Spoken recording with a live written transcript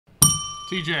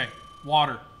TJ,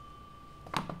 water.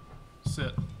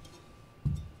 Sit.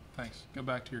 Thanks. Go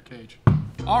back to your cage.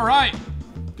 All right.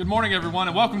 Good morning, everyone,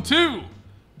 and welcome to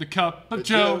the Cup of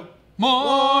Joe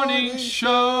Morning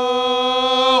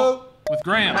Show with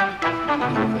Graham.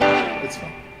 It's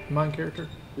fine. Mine character.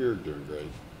 You're doing great.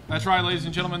 That's right, ladies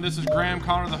and gentlemen. This is Graham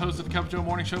Connor, the host of the Cup of Joe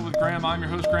Morning Show with Graham. I'm your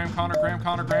host, Graham Connor,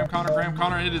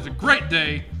 and it is a great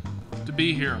day to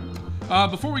be here.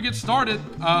 Before we get started,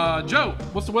 Joe,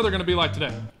 what's the weather going to be like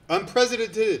today?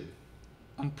 Unprecedented.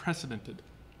 Unprecedented.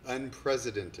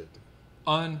 Unprecedented.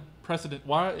 Unprecedented.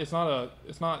 Why? It's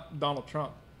not Donald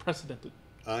Trump. Precedented.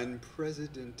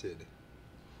 Unprecedented.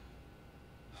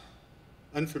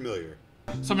 Unfamiliar.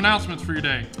 Some announcements for your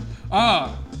day.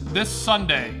 This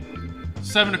Sunday,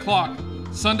 7 o'clock,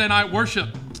 Sunday night worship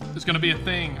is going to be a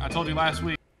thing. I told you last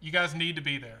week. You guys need to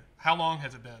be there. How long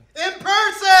has it been? In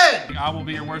person! I will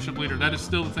be your worship leader. That is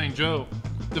still the thing. Joe,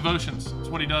 devotions. That's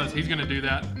what he does. He's going to do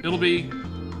that. It'll be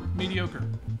mediocre.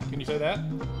 Can you say that?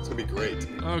 It's going to be great.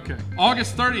 Okay.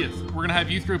 August 30th, we're going to have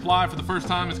Youth Group Live for the first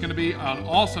time. It's going to be an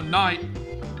awesome night.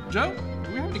 Joe,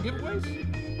 do we have any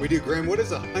giveaways? We do. Graham, what does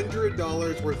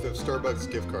 $100 worth of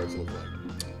Starbucks gift cards look like?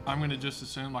 I'm going to just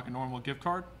assume like a normal gift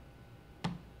card.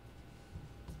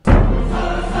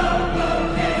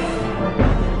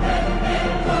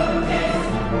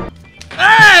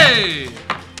 Hey!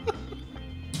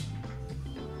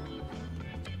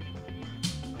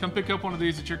 Come pick up one of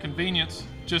these at your convenience.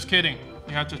 Just kidding.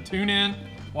 You have to tune in,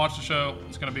 watch the show.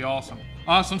 It's going to be awesome.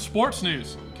 Some sports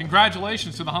news.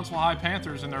 Congratulations to the Huntsville High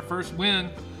Panthers in their first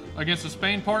win against the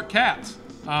Spain Park Cats.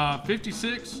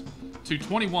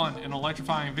 56-21 in an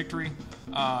electrifying victory.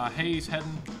 Hayes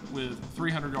heading with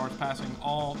 300 yards passing,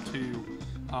 all to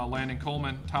Landon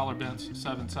Coleman, Tyler Bentz,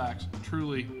 7 sacks.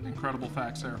 Truly incredible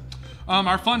facts there.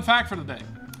 Our fun fact for the day.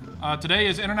 Today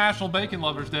is International Bacon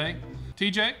Lovers Day.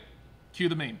 TJ, cue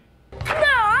the meme. No,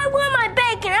 I want my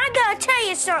bacon. I gotta tell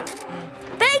you something.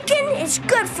 Bacon is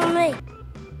good for me.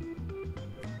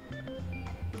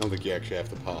 I don't think you actually have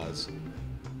to pause.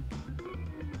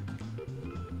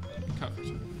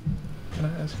 Can I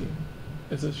ask you,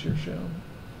 is this your show?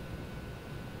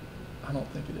 I don't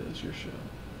think it is your show.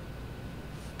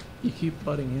 You keep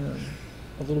butting in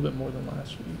a little bit more than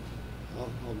last week.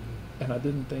 And I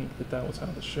didn't think that was how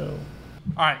the show.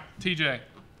 All right, TJ,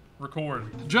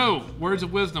 record. Joe, words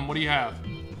of wisdom, what do you have?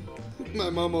 My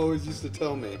mom always used to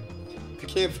tell me, if you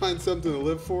can't find something to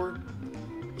live for,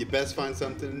 you best find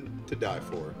something to die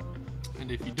for.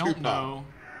 And if you don't know,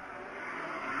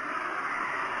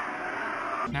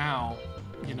 now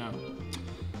you know.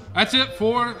 That's it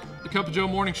for the Cup of Joe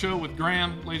Morning Show with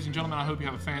Graham. Ladies and gentlemen, I hope you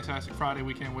have a fantastic Friday.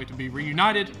 We can't wait to be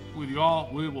reunited with you all.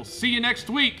 We will see you next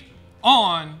week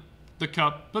on the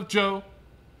Cup of Joe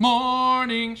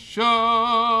Morning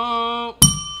Show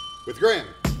with Graham.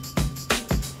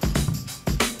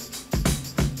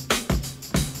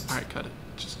 All right, cut it.